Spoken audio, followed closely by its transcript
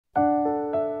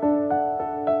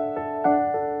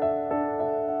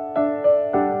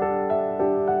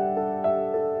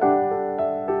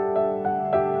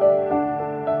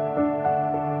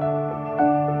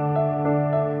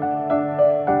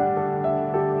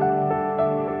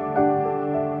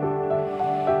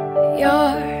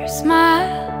Your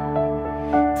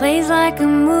smile plays like a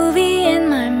movie in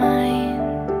my mind.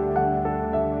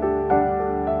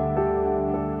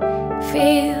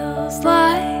 Feels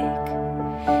like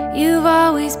you've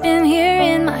always been here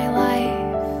in my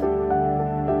life.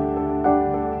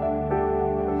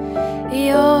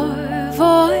 Your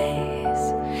voice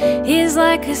is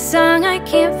like a song I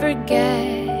can't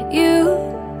forget you,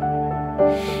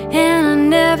 and I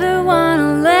never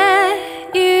wanna let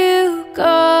you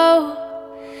go.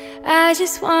 I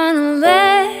just wanna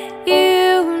let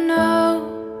you know.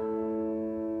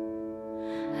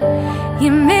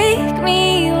 You make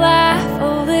me laugh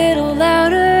a little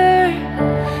louder.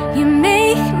 You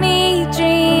make me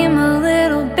dream a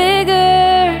little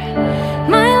bigger.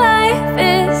 My life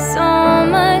is so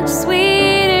much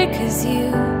sweeter 'cause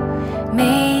you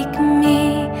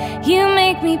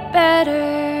make me better.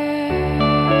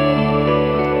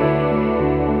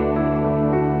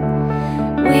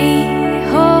 We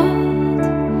hold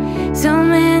so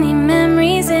many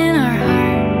memories in our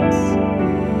hearts,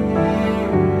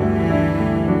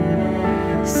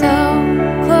 so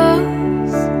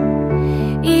close,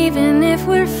 even if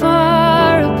we're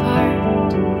far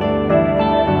apart.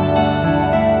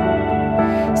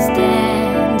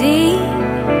 Standing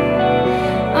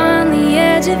on the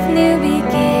edge of new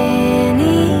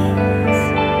beginnings,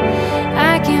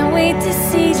 I can't wait to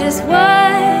see just what